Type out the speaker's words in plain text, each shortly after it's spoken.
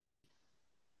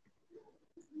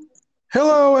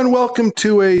Hello and welcome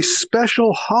to a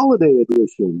special holiday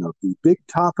edition of the Big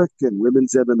Topic in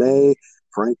Women's MMA.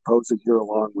 Frank Posen here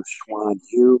along with Schwan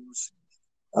Hughes.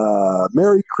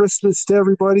 Merry Christmas to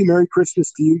everybody. Merry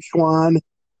Christmas to you, Schwan.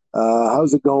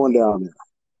 How's it going down there?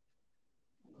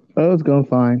 Oh, it's going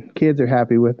fine. Kids are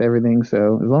happy with everything,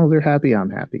 so as long as they're happy, I'm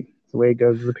happy. It's the way it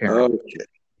goes as a parent. Okay.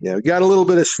 Yeah, we got a little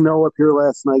bit of snow up here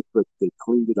last night, but they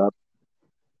cleaned it up,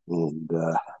 and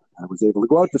I was able to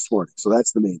go out this morning, so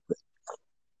that's the main thing.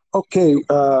 Okay,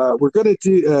 we're going to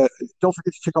do, don't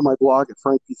forget to check out my blog at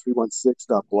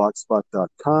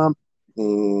frankp316.blogspot.com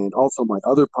and also my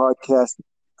other podcast,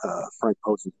 Frank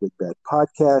Posen's Big Bad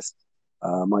Podcast.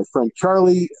 My friend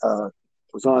Charlie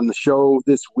was on the show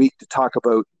this week to talk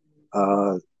about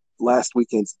last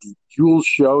weekend's Deep Jewels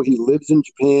show. He lives in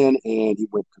Japan and he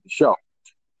went to the show.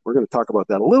 We're going to talk about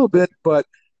that a little bit, but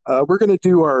we're going to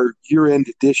do our year-end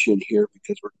edition here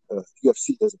because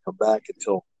UFC doesn't come back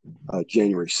until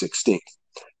January 16th.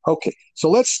 Okay, so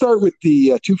let's start with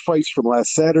the two fights from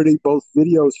last Saturday. Both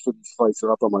videos for these fights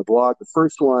are up on my blog. The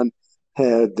first one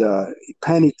had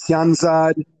Pannie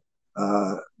Kianzad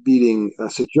beating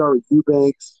Sijara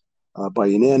Eubanks by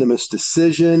unanimous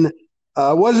decision.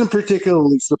 Wasn't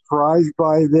particularly surprised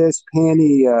by this.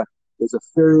 Pannie is a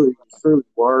fairly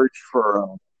large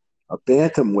for a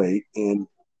bantamweight, and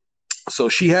so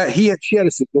she had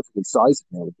a significant size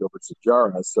advantage over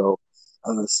Sijara. So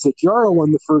Sijara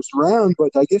won the first round,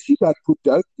 but I guess she got pooped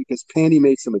out because Pannie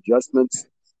made some adjustments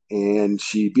and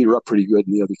she beat her up pretty good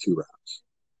in the other two rounds.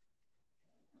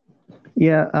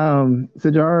 Yeah,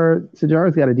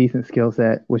 Sajara's got a decent skill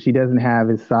set. What she doesn't have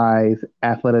is size,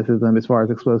 athleticism, as far as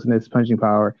explosiveness, punching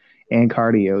power, and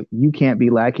cardio. You can't be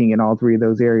lacking in all three of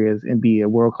those areas and be a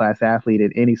world class athlete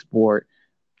in any sport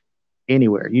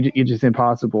anywhere. You're just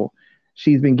impossible.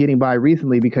 She's been getting by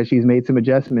recently because she's made some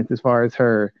adjustments as far as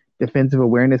her defensive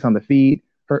awareness on the feet,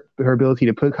 her ability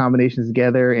to put combinations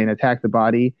together and attack the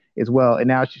body as well. And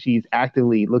now she's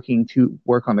actively looking to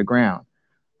work on the ground.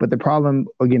 But the problem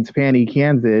against Pannie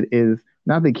Kianzad is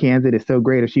not that Kianzad is so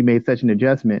great or she made such an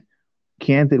adjustment.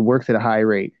 Kianzad works at a high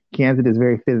rate. Kianzad is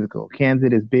very physical.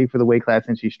 Kianzad is big for the weight class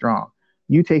and she's strong.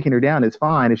 You taking her down is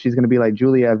fine if she's going to be like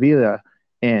Julia Avila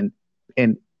and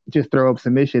just throw up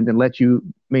submissions and let you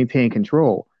maintain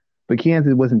control. But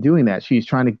Kianzad wasn't doing that. She's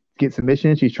trying to get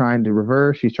submissions. She's trying to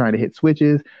reverse. She's trying to hit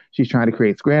switches. She's trying to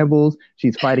create scrambles.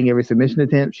 She's fighting every submission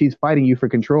attempt. She's fighting you for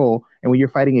control. And when you're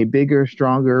fighting a bigger,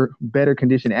 stronger, better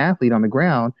conditioned athlete on the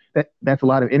ground, that's a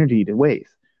lot of energy to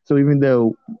waste. So even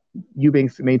though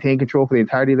Eubanks maintained control for the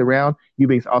entirety of the round,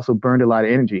 Eubanks also burned a lot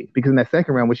of energy because in that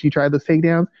second round, when she tried those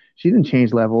takedowns, she didn't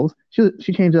change levels.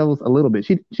 She changed levels a little bit.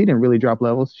 She didn't really drop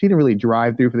levels. She didn't really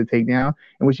drive through for the takedown.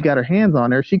 And when she got her hands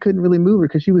on her, she couldn't really move her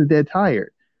because she was dead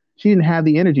tired. She didn't have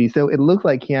the energy. So it looked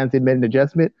like Kianzad made an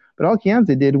adjustment, but all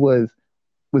Kianzad did was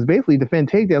basically defend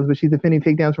takedowns, but she's defending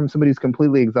takedowns from somebody who's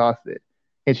completely exhausted.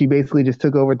 And she basically just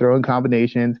took over throwing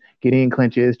combinations, getting in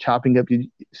clinches, chopping up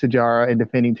Sijara and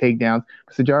defending takedowns.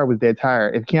 Sijara was dead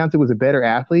tired. If Kianzad was a better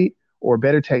athlete or a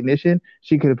better technician,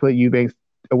 she could have put Eubanks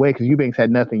away because Eubanks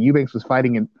had nothing. Eubanks was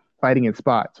fighting in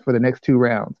spots for the next two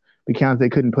rounds. But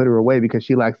Kianzad couldn't put her away because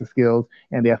she lacks the skills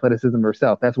and the athleticism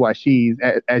herself. That's why she's,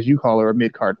 as you call her, a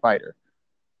mid-card fighter.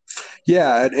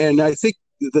 Yeah, and I think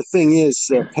the thing is,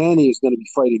 Pannie is going to be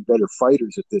fighting better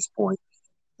fighters at this point,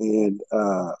 and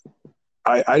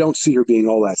I don't see her being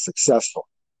all that successful.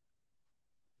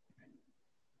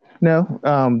 No,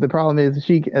 the problem is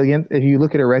she again. If you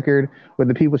look at her record with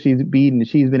the people she's beaten,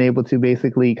 she's been able to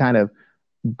basically kind of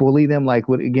bully them, like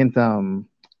against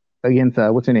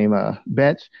what's her name,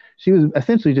 Betch. She was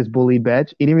essentially just bullied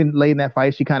Betch. And even late in that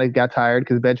fight, she kind of got tired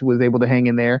because Betch was able to hang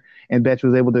in there, and Betch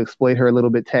was able to exploit her a little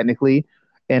bit technically.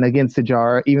 And against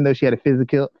Sijara, even though she had a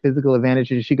physical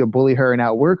advantage, she could bully her and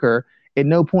outwork her. At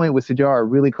no point was Sijara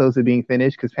really close to being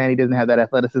finished because Pannie doesn't have that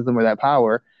athleticism or that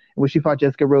power. And when she fought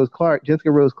Jessica Rose Clark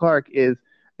is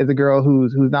a girl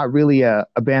who's not really a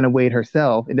bantamweight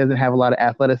herself and doesn't have a lot of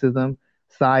athleticism,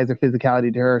 size, or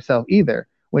physicality to herself either.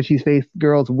 When she's faced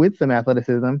girls with some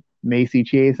athleticism, Macy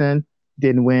Chiasson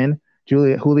didn't win.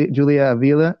 Julia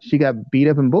Avila, she got beat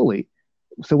up and bullied.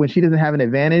 So when she doesn't have an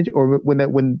advantage, or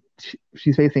when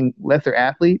she's facing lesser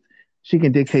athletes, she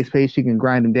can dictate pace, she can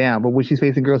grind them down. But when she's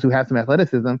facing girls who have some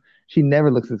athleticism, she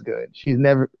never looks as good. She's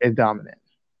never as dominant.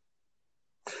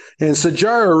 And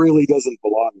Sijara really doesn't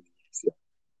belong in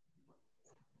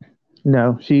the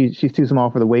No, she's too small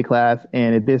for the weight class,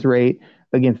 and at this rate,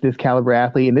 against this caliber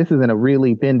athlete, and this is in a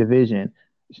really thin division,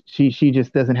 she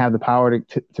just doesn't have the power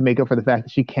to make up for the fact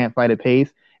that she can't fight at pace,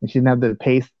 and she doesn't have the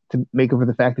pace to make up for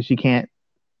the fact that she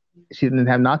doesn't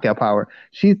have knockout power.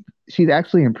 she's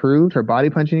actually improved. Her body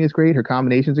punching is great. Her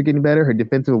combinations are getting better. Her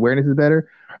defensive awareness is better.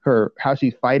 Her how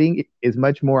she's fighting is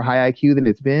much more high IQ than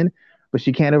it's been. But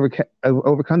she can't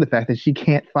overcome the fact that she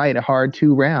can't fight a hard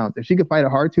 2 rounds. If she could fight a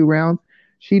hard 2 rounds,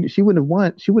 she wouldn't have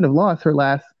won. She wouldn't have lost her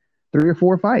last 3 or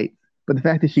 4 fights. But the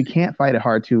fact that she can't fight a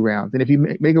hard 2 rounds, and if you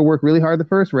make her work really hard the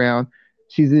first round,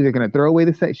 she's either going to throw away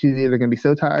the set. She's either going to be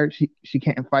so tired she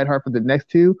can't fight hard for the next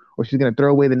two, or she's going to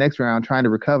throw away the next round trying to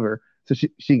recover so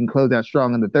she can close out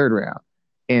strong in the third round.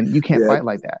 And you can't fight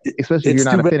like that, especially if you're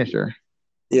not a finisher.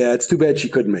 Yeah, it's too bad she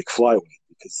couldn't make flyweight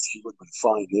because she would have been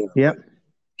fine there. Yep.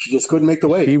 She just couldn't make the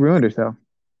weight. She ruined herself.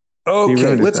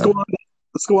 Okay, let's go on.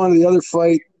 Let's go on to the other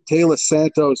fight. Taylor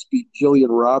Santos beat Jillian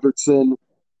Robertson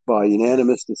by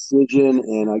unanimous decision,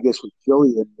 and I guess with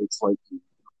Jillian, it's like you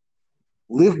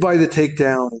live by the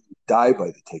takedown and you die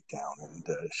by the takedown. And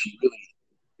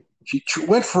she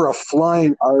went for a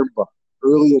flying armbar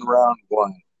early in round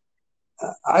one.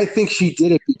 I think she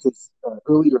did it because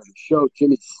earlier in the show,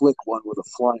 Jimmy Flick won with a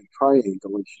flying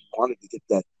triangle, and she wanted to get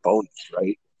that bonus,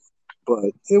 right?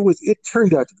 But it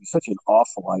turned out to be such an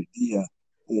awful idea,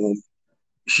 and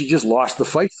she just lost the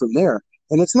fight from there.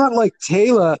 And it's not like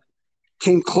Taylor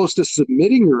came close to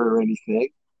submitting her or anything.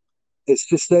 It's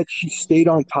just that she stayed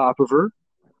on top of her,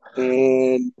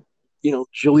 and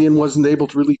Jillian wasn't able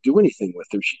to really do anything with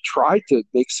her. She tried to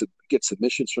get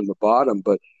submissions from the bottom,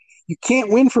 but you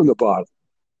can't win from the bottom.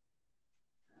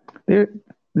 There's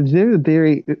a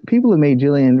theory. People have made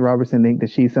Jillian Robertson think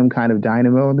that she's some kind of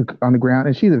dynamo on the ground,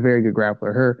 and she's a very good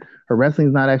grappler. Her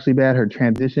wrestling's not actually bad. Her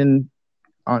transition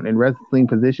in wrestling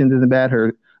positions isn't bad.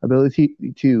 Her ability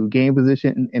to gain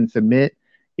position and submit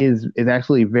is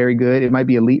actually very good. It might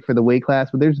be elite for the weight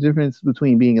class, but there's a difference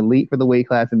between being elite for the weight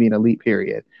class and being elite,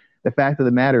 period. The fact of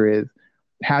the matter is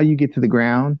how you get to the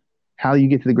ground. How you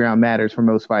get to the ground matters for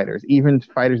most fighters, even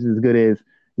fighters as good as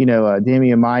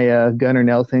Damian Maia, Gunnar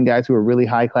Nelson, guys who are really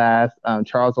high class,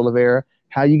 Charles Oliveira.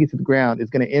 How you get to the ground is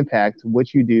going to impact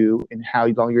what you do and how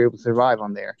long you're able to survive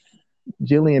on there.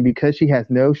 Jillian, because she has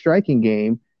no striking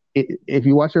game, if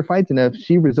you watch her fights enough,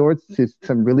 she resorts to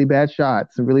some really bad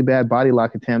shots, some really bad body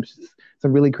lock attempts,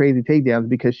 some really crazy takedowns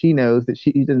because she knows that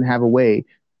she doesn't have a way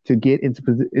to get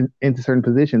into certain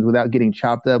positions without getting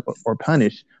chopped up or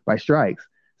punished by strikes.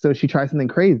 So she tries something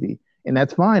crazy. And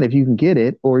that's fine if you can get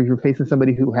it, or if you're facing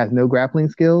somebody who has no grappling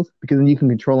skills, because then you can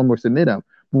control them or submit them.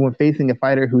 But when facing a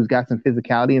fighter who's got some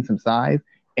physicality and some size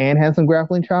and has some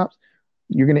grappling chops,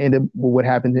 you're going to end up with what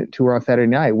happened to her on Saturday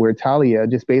night, where Talia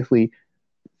just basically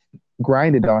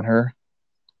grinded on her,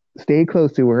 stayed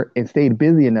close to her, and stayed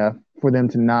busy enough for them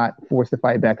to not force the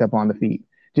fight back up on the feet.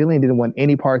 Jillian didn't want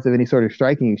any parts of any sort of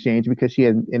striking exchange because she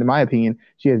has, in my opinion,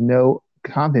 she has no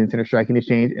confidence in her striking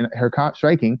exchange and her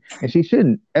striking, and she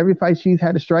shouldn't. Every fight she's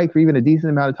had to strike for even a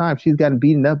decent amount of time, she's gotten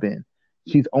beaten up in.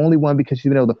 She's only won because she's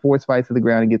been able to force fights to the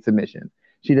ground and get submission.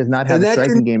 She does not have a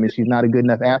striking game, and she's not a good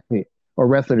enough athlete or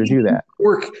wrestler to do that.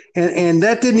 And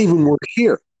that didn't even work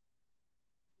here.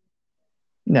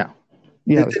 No.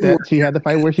 Yeah, she had the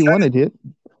fight where she wanted it.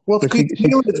 Well,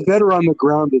 Taylor's better on the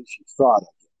ground than she thought.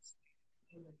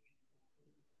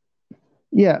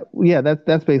 Yeah,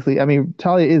 that's basically. I mean,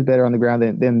 Talia is better on the ground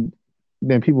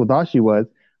than people thought she was.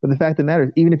 But the fact that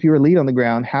matters, even if you're elite on the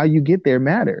ground, how you get there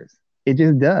matters. It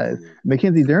just does.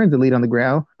 Mackenzie Dern's elite on the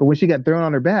ground, but when she got thrown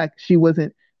on her back, she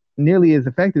wasn't nearly as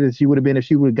effective as she would have been if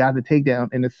she would have got the takedown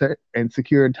and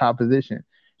secured top position.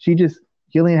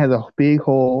 Jillian has a big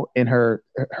hole in her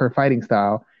fighting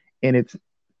style, and it's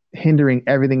hindering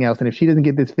everything else. And if she doesn't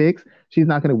get this fixed, she's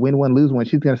not going to win one, lose one.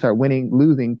 She's going to start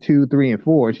losing 2, 3, and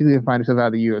 4. She's going to find herself out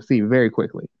of the UFC very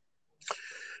quickly.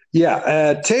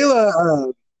 Yeah,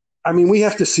 Taylor. I mean, we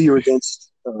have to see her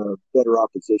against better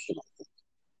opposition, I think.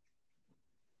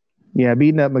 Yeah,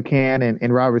 beating up McCann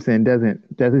and Robertson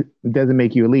doesn't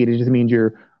make you elite. It just means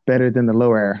you're better than the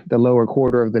lower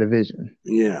quarter of the division.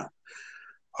 Yeah.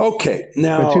 Okay.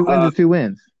 Now, but 2 wins is 2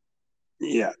 wins.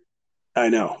 Yeah, I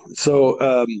know.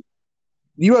 So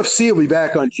UFC will be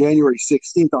back on January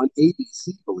 16th on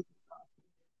ABC, believe it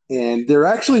or not. And they're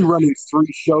actually running 3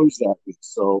 shows that week.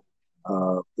 So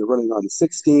they're running on the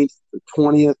 16th, the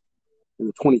 20th, and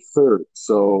the 23rd.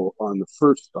 So on the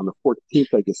 14th,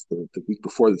 I guess the week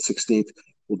before the 16th,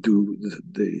 we'll do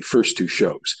the first 2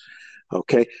 shows.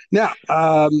 Okay. Now,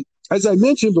 as I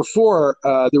mentioned before,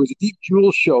 there was a Deep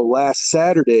Jewel show last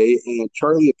Saturday, and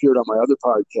Charlie appeared on my other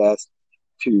podcast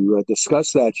to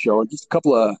discuss that show. And just a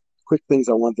couple of quick things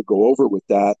I wanted to go over with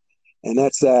that, and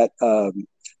that's that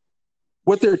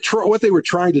what they were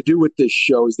trying to do with this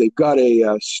show is they've got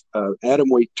a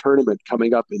atomweight tournament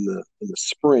coming up in the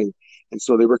spring, and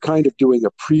so they were kind of doing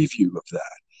a preview of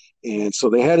that. And so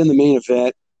they had in the main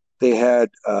event they had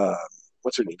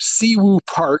what's her name, Siwoo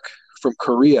Park from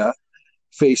Korea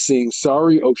facing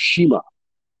Sari Oshima,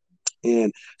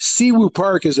 and Siwoo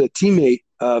Park is a teammate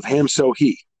of Ham So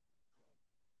Hee.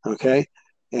 Okay,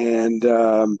 and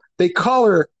they call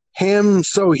her Ham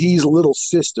So Hee's little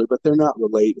sister, but they're not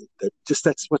related.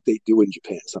 That's what they do in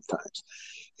Japan sometimes.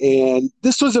 And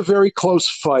this was a very close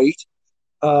fight.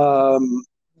 Park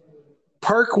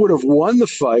would have won the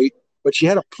fight, but she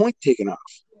had a point taken off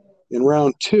in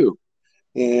round two,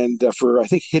 and for I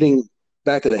think hitting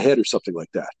back of the head or something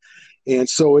like that. And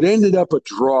so it ended up a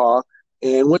draw.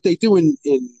 And what they do in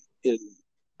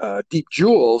Deep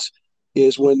Jewels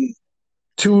is when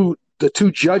the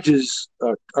two judges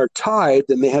are tied,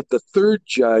 then they have the third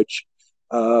judge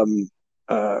has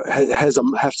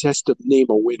to name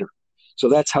a winner. So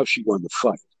that's how she won the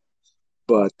fight.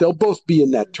 But they'll both be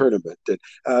in that tournament.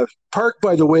 Park,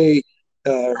 by the way,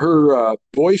 her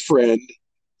boyfriend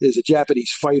is a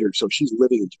Japanese fighter, so she's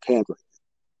living in Japan right now.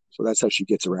 So that's how she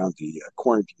gets around the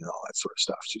quarantine and all that sort of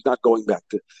stuff. She's not going back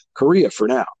to Korea for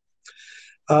now.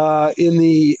 In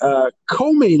the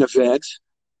co-main event,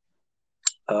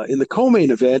 Miki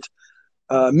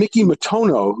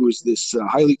Matono, who's this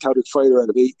highly touted fighter out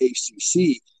of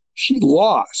ACC, she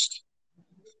lost.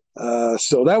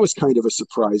 So that was kind of a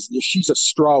surprise. She's a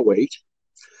strawweight.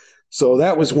 So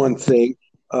that was one thing.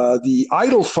 The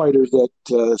idol fighter that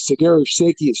Sugiura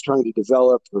Saiki is trying to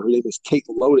develop, her name is Kate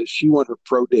Lotus. She won her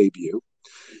pro debut.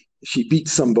 She beat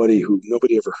somebody who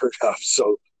nobody ever heard of.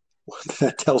 So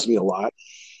that tells me a lot.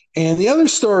 And the other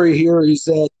story here is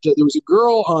that there was a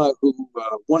girl who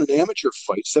won an amateur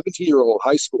fight, 17-year-old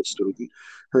high school student.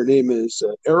 Her name is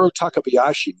Ero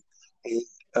Takabayashi. And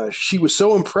she was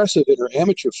so impressive in her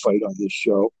amateur fight on this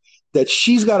show that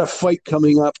she's got a fight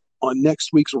coming up on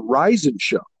next week's Rizin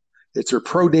show. It's her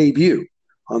pro debut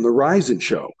on the Rizin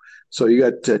show. So you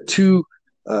got two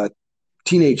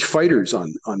teenage fighters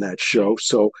on that show.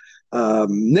 So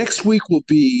next week will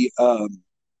be the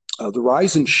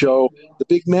Rizin show. The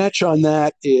big match on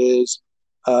that is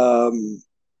Ayaka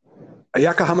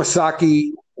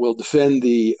Hamasaki will defend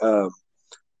the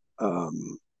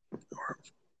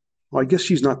well, I guess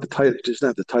she's not the title. She's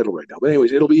not the title right now. But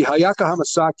anyways, it'll be Ayaka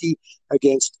Hamasaki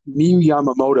against Miyu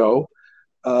Yamamoto.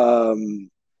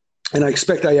 And I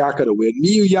expect Ayaka to win.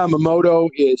 Miyu Yamamoto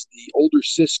is the older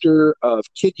sister of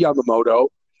Kid Yamamoto.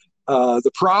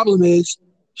 The problem is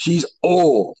she's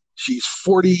old. She's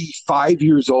 45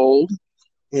 years old,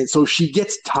 and so she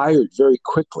gets tired very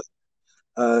quickly.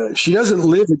 She doesn't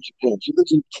live in Japan. She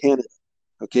lives in Canada.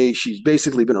 Okay, she's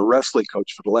basically been a wrestling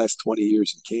coach for the last 20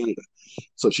 years in Canada.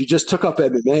 So she just took up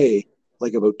MMA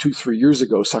like about 2-3 years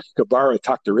ago. Sakakibara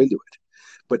talked her into it,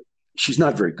 but she's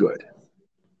not very good.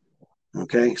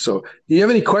 Okay, so do you have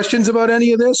any questions about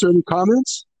any of this or any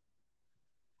comments?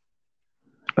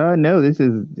 No, this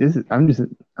is I'm just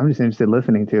interested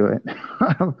listening to it.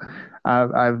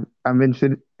 I'm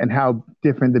interested in how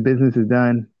different the business is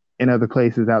done in other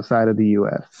places outside of the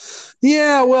U.S.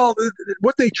 Yeah, well,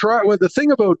 what they try. Well, the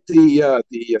thing about the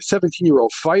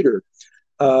 17-year-old fighter,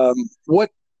 what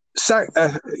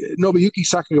Nobuyuki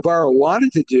Sakakibara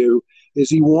wanted to do is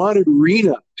he wanted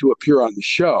Rina to appear on the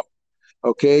show,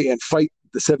 okay, and fight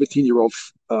the 17-year-old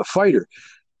fighter.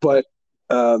 But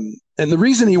and the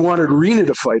reason he wanted Rina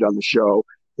to fight on the show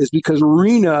is because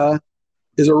Rina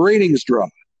is a ratings draw.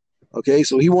 Okay,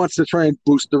 so he wants to try and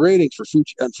boost the ratings for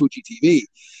Fuji TV.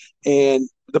 And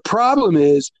the problem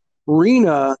is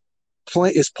Rina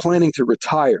is planning to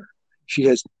retire.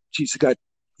 She's got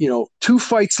 2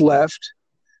 fights left,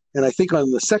 and I think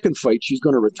on the second fight she's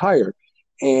going to retire.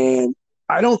 And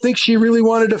I don't think she really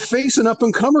wanted to face an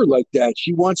up-and-comer like that.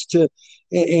 She wants to,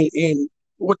 and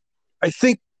what I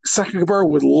think Sakakibara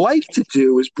would like to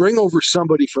do is bring over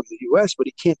somebody from the U.S., but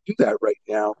he can't do that right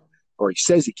now, or he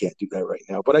says he can't do that right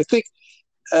now. But I think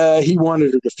he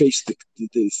wanted her to face the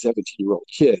 17-year-old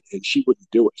kid, and she wouldn't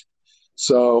do it.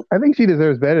 So I think she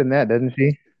deserves better than that, doesn't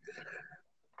she?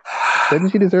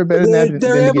 Doesn't she deserve better than that?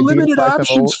 They have limited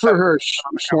options for her,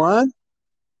 Schwan.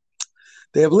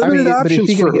 They have limited options but is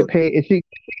she for her. Get paid?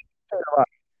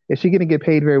 Is she going to get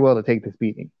paid very well to take this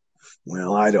beating?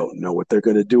 Well, I don't know what they're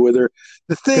going to do with her.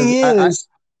 The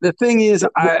thing is,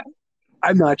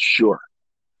 I'm not sure.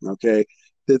 Okay,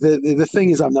 the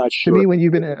thing is, I'm not sure. To me, when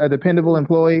you've been a dependable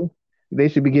employee, they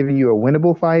should be giving you a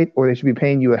winnable fight, or they should be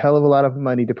paying you a hell of a lot of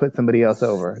money to put somebody else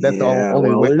over. That's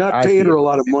they're not paying her a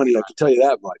lot of money. I can tell you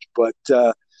that much. But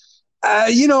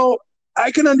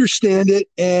I can understand it,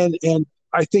 and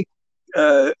I think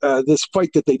this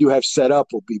fight that they do have set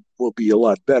up will be a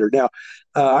lot better. Now,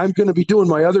 I'm going to be doing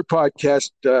my other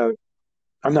podcast.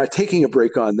 I'm not taking a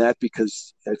break on that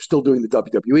because I'm still doing the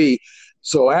WWE.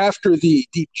 So after the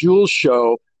Deep Jewels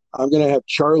show, I'm going to have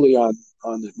Charlie on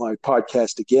my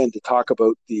podcast again to talk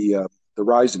about the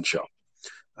Ryzen show.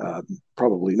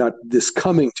 Probably not this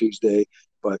coming Tuesday,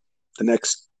 but the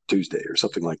next Tuesday or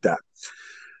something like that.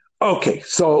 Okay,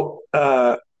 so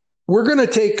we're going to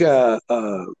take a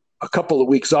couple of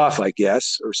weeks off, I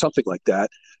guess, or something like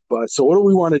that. But so what do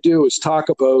we want to do is talk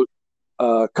about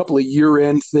a couple of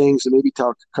year-end things and maybe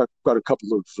talk about a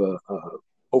couple of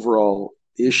overall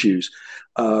issues.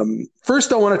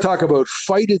 First, I want to talk about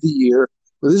fight of the year.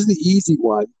 Well, this is the easy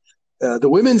one. The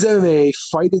women's MMA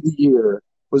fight of the year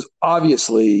was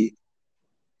obviously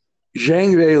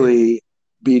Zhang Weili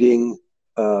beating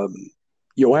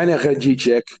Joanna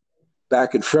Jędrzejczyk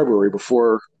back in February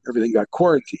before everything got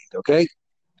quarantined, okay?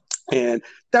 And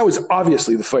that was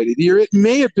obviously the fight of the year. It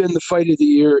may have been the fight of the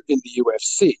year in the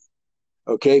UFC,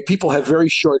 okay? People have very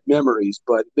short memories,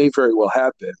 but it may very well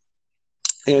have been.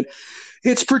 And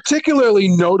it's particularly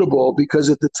notable because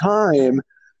at the time,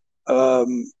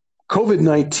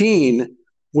 COVID-19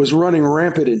 was running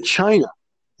rampant in China.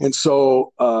 And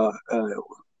so Zhang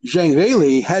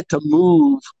Weili had to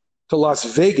move to Las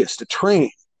Vegas to train.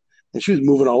 And she was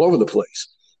moving all over the place.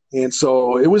 And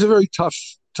so it was a very tough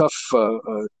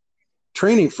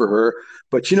training for her.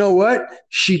 But you know what?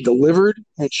 She delivered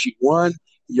and she won.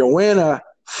 Joanna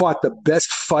fought the best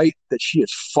fight that she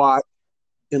has fought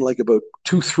in like about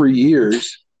 2-3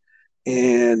 years.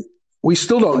 And we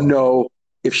still don't know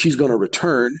if she's going to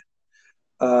return.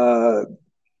 They're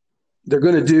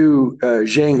going to do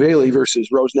Zhang Weili versus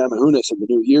Rose Namajunas in the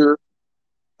new year.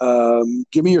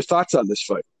 Give me your thoughts on this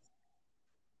fight.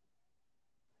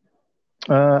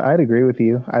 I'd agree with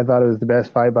you. I thought it was the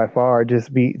best fight by far.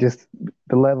 Just the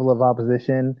level of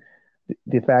opposition,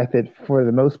 the fact that for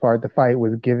the most part the fight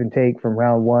was give and take from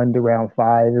round 1 to round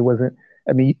 5. It wasn't.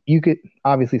 I mean, you could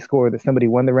obviously score that somebody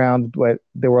won the round, but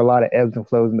there were a lot of ebbs and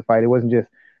flows in the fight. It wasn't just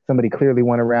somebody clearly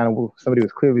won a round and somebody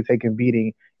was clearly taking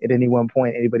beating at any one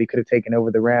point. Anybody could have taken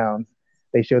over the rounds.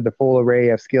 They showed the full array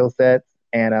of skill sets,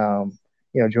 and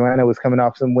Joanna was coming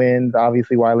off some wins.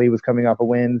 Obviously, Weili was coming off a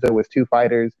win. So it was two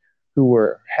fighters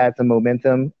who had some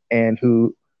momentum and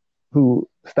who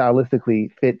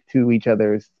stylistically fit to each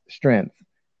other's strengths.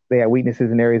 They had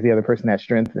weaknesses in areas the other person had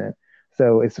strengths in.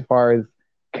 So as far as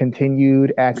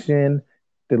continued action,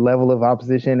 the level of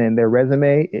opposition and their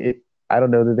resume, I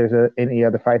don't know that there's any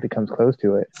other fight that comes close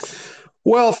to it.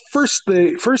 Well, first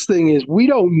thing is we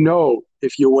don't know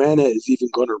if Joanna is even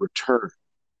going to return.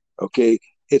 Okay,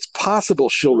 it's possible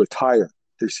she'll retire.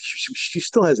 She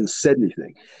still hasn't said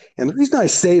anything, and the reason I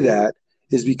say that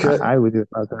is because I would do it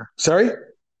about that. Sorry,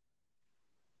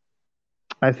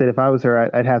 I said if I was her,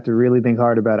 I'd have to really think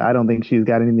hard about it. I don't think she's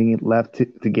got anything left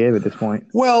to give at this point.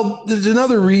 Well, there's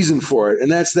another reason for it,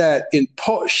 and that's that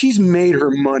she's made her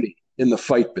money in the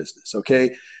fight business.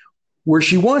 Okay, where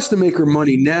she wants to make her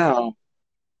money now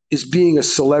is being a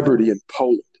celebrity in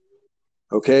Poland.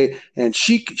 Okay, and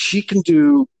she can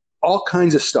do all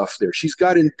kinds of stuff there. She's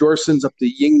got endorsements up the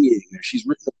yin yang there. She's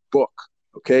written a book.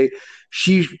 Okay,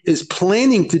 she is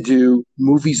planning to do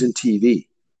movies and TV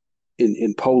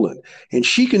in Poland, and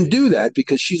she can do that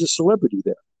because she's a celebrity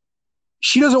there.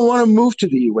 She doesn't want to move to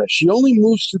the U.S. She only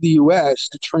moves to the U.S.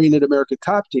 to train at American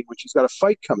Top Team when she's got a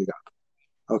fight coming up.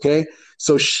 Okay,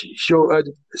 so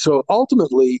so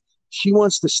ultimately she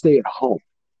wants to stay at home.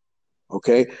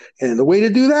 Okay, and the way to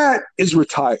do that is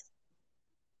retire,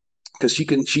 because she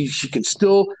can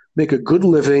still make a good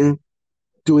living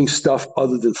doing stuff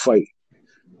other than fighting.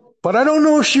 But I don't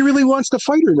know if she really wants to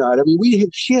fight or not. I mean,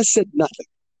 she has said nothing,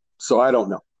 so I don't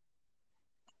know.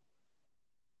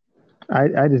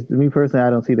 Me personally, I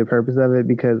don't see the purpose of it,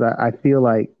 because I feel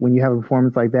like when you have a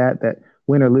performance like that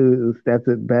win or lose, that's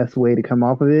the best way to come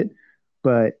off of it.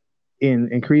 But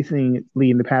increasingly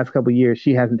in the past couple of years,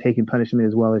 she hasn't taken punishment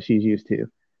as well as she's used to.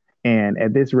 And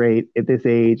at this rate, at this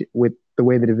age, with the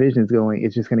way the division is going,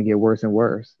 it's just going to get worse and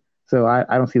worse. So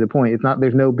I don't see the point.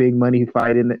 There's no big money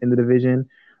fight in the division.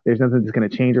 There's nothing that's going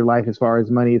to change her life as far as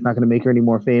money. It's not going to make her any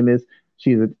more famous.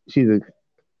 She's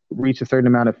reached a certain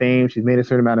amount of fame. She's made a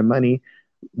certain amount of money.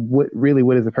 What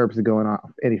is the purpose of going on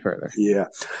any further? Yeah.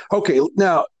 Okay.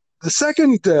 Now the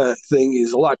second thing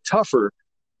is a lot tougher.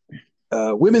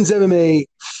 Women's MMA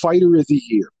Fighter of the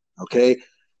Year. Okay.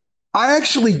 I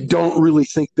actually don't really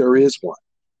think there is one.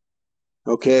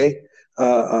 Okay.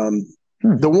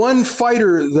 The one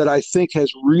fighter that I think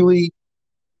has really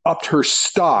upped her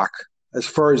stock as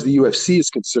far as the UFC is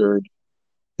concerned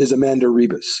is Amanda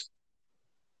Ribas.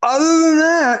 Other than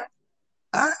that,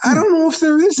 I don't know if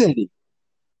there is any.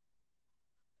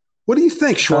 What do you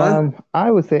think, Schwan?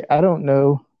 I would say I don't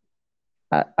know.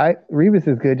 Ribas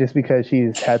is good just because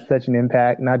she's had such an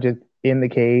impact, not just in the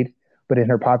cage, but in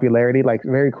her popularity, like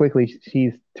very quickly,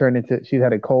 she's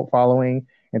had a cult following,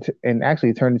 and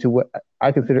actually turned into what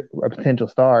I consider a potential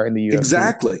star in the UFC.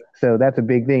 Exactly. So that's a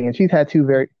big thing, and she's had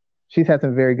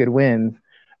some very good wins,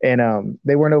 and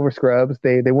they weren't over scrubs,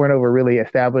 they weren't over really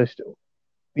established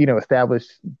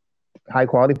high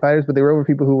quality fighters, but they were over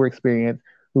people who were experienced,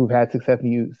 who've had success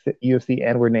in UFC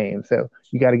and were named. So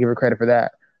you got to give her credit for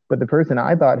that. But the person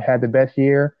I thought had the best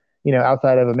year,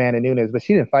 outside of Amanda Nunes, but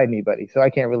she didn't fight anybody, so I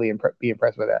can't really be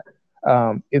impressed with that.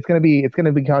 It's gonna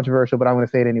be controversial, but I'm gonna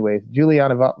say it anyways.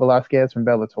 Juliana Velasquez from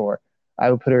Bellator.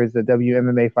 I would put her as the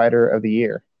WMMA fighter of the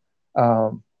year.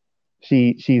 Um,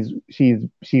 she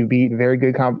beat very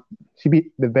good she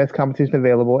beat the best competition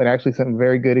available and actually some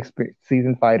very good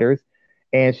seasoned fighters,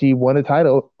 and she won the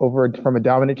title over from a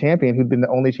dominant champion who'd been the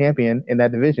only champion in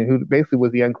that division, who basically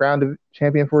was the uncrowned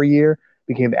champion for a year,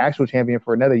 became the actual champion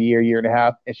for another year and a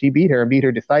half, and she beat her and beat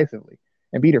her decisively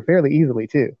and beat her fairly easily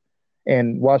too.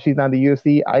 And while she's not in the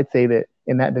UFC, I'd say that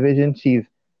in that division she's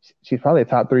probably a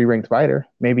top three ranked fighter,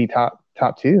 maybe top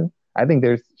two. I think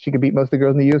she could beat most of the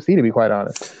girls in the UFC, to be quite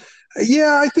honest.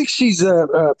 Yeah, I think she's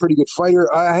a pretty good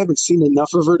fighter. I haven't seen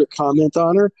enough of her to comment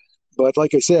on her, but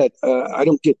like I said, I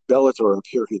don't get Bellator up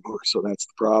here anymore, so that's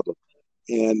the problem.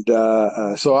 And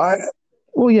so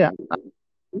Well, yeah,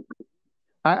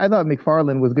 I thought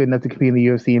McFarland was good enough to compete in the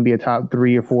UFC and be a top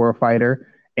three or four fighter,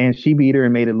 and she beat her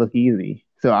and made it look easy.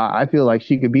 So I feel like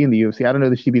she could be in the UFC. I don't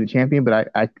know that she'd be the champion, but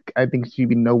I think she'd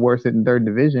be no worse in third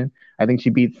division. I think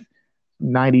she beats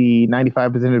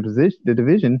 95% of the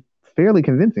division fairly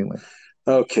convincingly.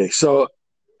 okay, so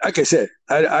like I said,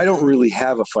 I don't really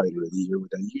have a fighter of the year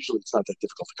with them. Usually, it's not that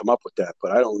difficult to come up with that,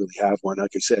 but I don't really have one.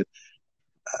 Like I said,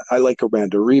 I like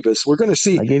Amanda Ribas. We're going to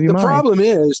see. I gave you The mine. problem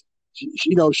is,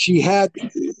 she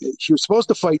was supposed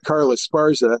to fight Carla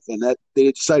Esparza, and that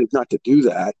they decided not to do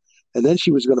that. And then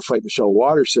she was going to fight Michelle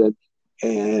Waterson,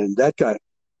 and that got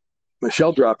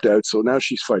Michelle dropped out. So now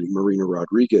she's fighting Marina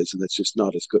Rodriguez, and that's just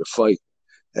not as good a fight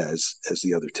as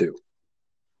the other two.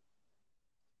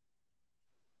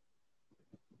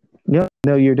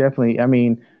 No, you're definitely. I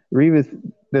mean, Rivas.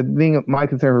 The thing, my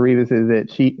concern for Rivas is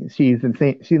that she's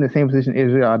in the same position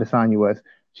Israel Adesanya was.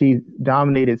 She's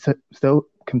dominated so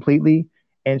completely,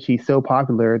 and she's so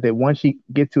popular that once she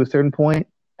gets to a certain point,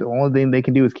 the only thing they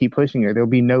can do is keep pushing her. There'll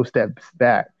be no steps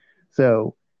back.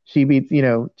 So she beats.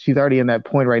 She's already in that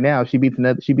point right now. She beats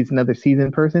another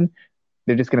seasoned person.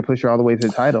 They're just going to push her all the way to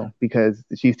the title because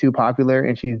she's too popular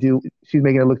and she's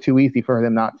making it look too easy for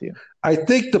them not to. I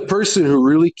think the person who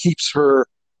really keeps her,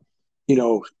 you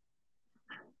know,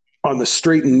 on the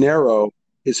straight and narrow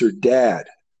is her dad.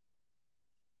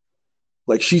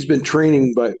 Like she's been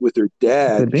training with her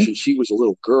dad Could be. since she was a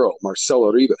little girl,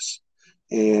 Marcelo Rivas,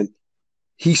 and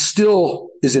he still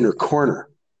is in her corner.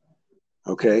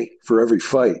 Okay, for every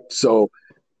fight, so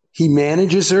he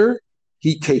manages her.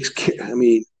 He takes care. I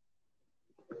mean,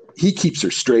 he keeps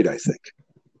her straight. I think.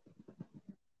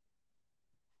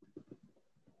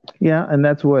 Yeah, and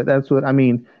that's what I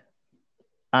mean.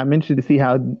 I'm interested to see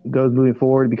how it goes moving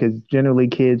forward because generally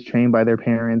kids trained by their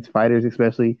parents, fighters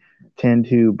especially, tend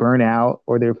to burn out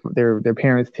or their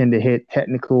parents tend to hit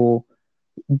technical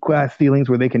glass ceilings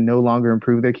where they can no longer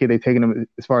improve their kid. They've taken them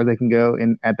as far as they can go,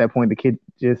 and at that point, the kid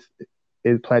just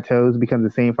is plateaus, becomes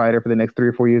the same fighter for the next 3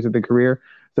 or 4 years of their career.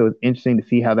 So it's interesting to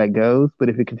see how that goes. But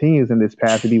if it continues in this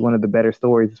path, it'd be one of the better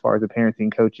stories as far as a parent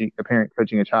coaching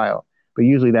a child. But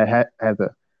usually that has a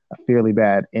fairly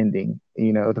bad ending.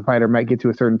 The fighter might get to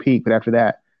a certain peak, but after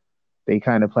that, they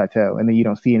kind of plateau, and then you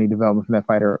don't see any development from that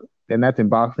fighter. And that's in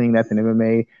boxing, that's in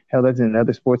MMA, hell, that's in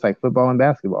other sports like football and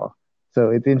basketball.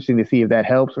 So it's interesting to see if that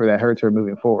helps or that hurts her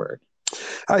moving forward.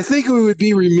 I think we would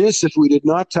be remiss if we did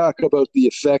not talk about the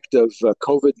effect of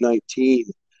COVID-19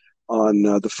 on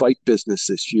the fight business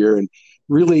this year, and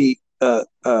really, the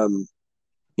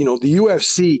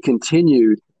UFC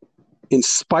continued in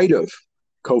spite of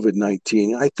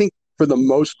COVID-19. I think for the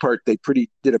most part they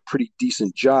did a pretty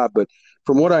decent job, but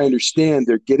from what I understand,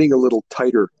 they're getting a little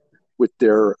tighter with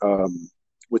their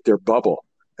bubble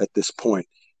at this point.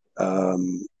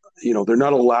 They're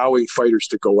not allowing fighters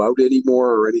to go out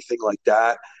anymore or anything like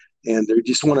that, and they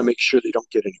just want to make sure they don't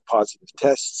get any positive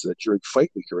tests during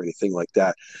fight week or anything like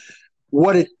that.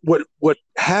 What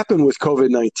happened with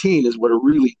COVID-19 is what it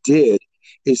really did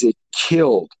is it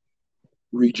killed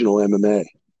regional MMA.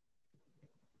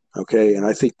 Okay, and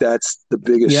I think that's the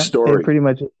biggest Yeah, story.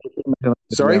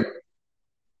 Sorry?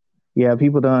 Yeah,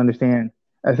 people don't understand.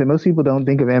 I said most people don't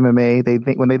think of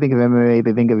MMA. When they think of MMA,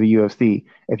 they think of the UFC.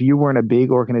 If you weren't a big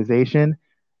organization,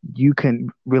 you can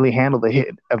really handle the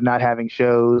hit of not having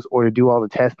shows or to do all the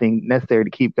testing necessary to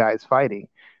keep guys fighting.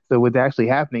 So what's actually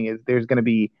happening is there's going to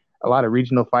be a lot of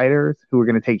regional fighters who are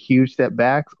going to take huge step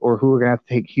backs or who are going to have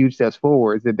to take huge steps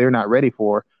forwards that they're not ready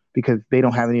for because they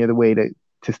don't have any other way to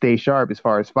stay sharp as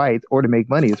far as fights or to make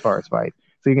money as far as fights.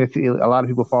 So you're going to see a lot of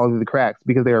people fall through the cracks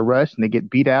because they are rushed and they get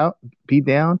beat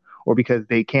down, or because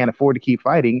they can't afford to keep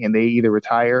fighting and they either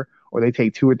retire or they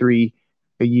take 2 or 3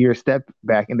 a year step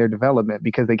back in their development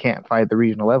because they can't fight at the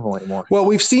regional level anymore. Well,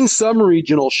 we've seen some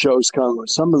regional shows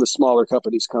some of the smaller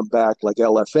companies come back, like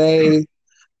LFA.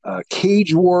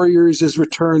 Cage Warriors has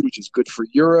returned, which is good for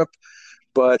Europe.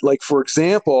 But, like, for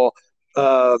example,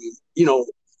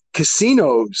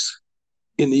 casinos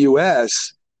in the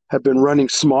U.S. have been running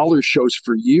smaller shows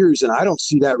for years, and I don't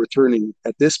see that returning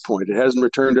at this point. It hasn't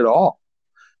returned at all.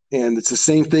 And it's the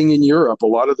same thing in Europe. A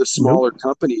lot of the smaller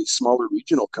companies, smaller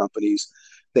regional companies,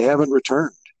 they haven't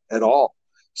returned at all.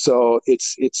 So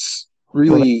it's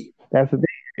really that's the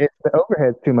thing. The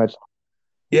overhead's too much.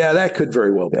 Yeah, that could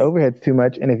very well be. The overhead's too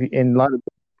much, and a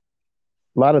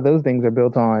lot of those things are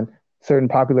built on certain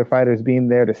popular fighters being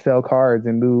there to sell cards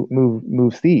and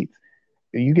move seats.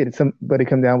 You get somebody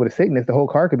come down with a sickness, the whole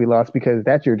card could be lost because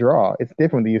that's your draw. It's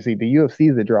different than the UFC. The UFC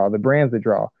is the draw, the brand's the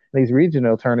draw. These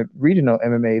regional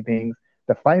MMA things,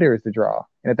 the fighter is the draw.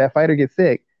 And if that fighter gets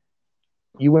sick,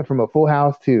 you went from a full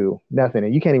house to nothing,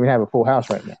 and you can't even have a full house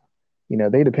right now.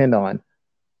 They depend on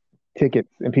tickets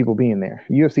and people being there.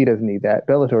 UFC doesn't need that.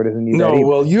 Bellator doesn't need that either. No,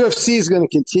 well, UFC is going to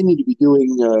continue to be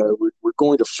doing. We're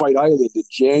going to Fight Island in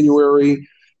January.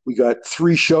 We got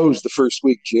 3 shows the first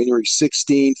week: January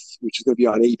 16th, which is going to be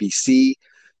on ABC;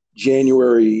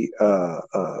 January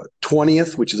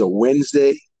 20th, which is a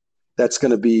Wednesday. That's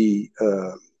going to be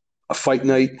a fight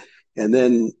night, and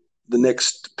then the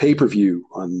next pay-per-view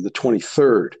on the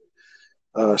 23rd.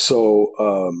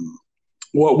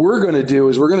 What we're going to do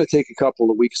is we're going to take a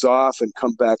couple of weeks off and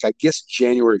come back, I guess,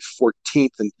 January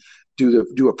 14th and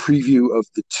do a preview of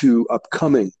the 2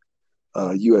 upcoming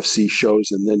UFC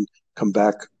shows, and then come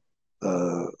back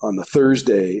on the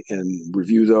Thursday and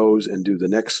review those and do the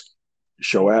next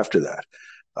show after that.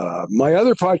 My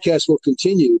other podcast will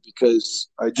continue because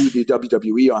I do the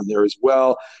WWE on there as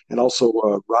well, and also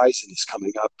Ryzen is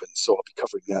coming up, and so I'll be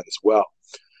covering that as well.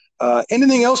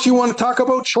 Anything else you want to talk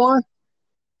about, Schwan?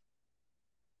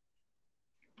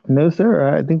 No,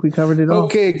 sir. I think we covered it all.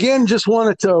 Okay. Again, just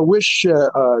wanted to wish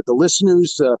the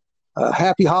listeners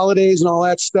happy holidays and all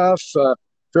that stuff.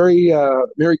 Very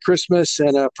Merry Christmas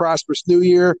and a prosperous New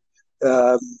Year.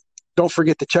 Don't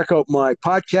forget to check out my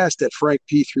podcast at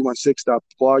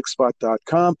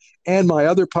frankp316.blogspot.com and my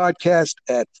other podcast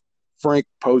at Frank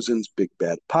Posen's Big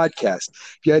Bad Podcast.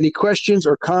 If you have any questions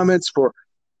or comments for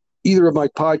either of my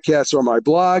podcasts or my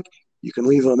blog, you can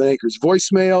leave them on Anchor's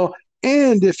voicemail.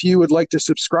 And if you would like to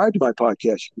subscribe to my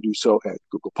podcast, you can do so at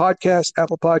Google Podcasts,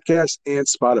 Apple Podcasts, and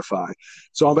Spotify.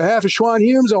 So on behalf of Schwan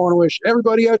Humes, I want to wish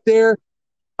everybody out there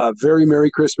a very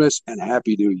Merry Christmas and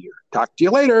Happy New Year. Talk to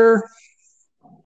you later.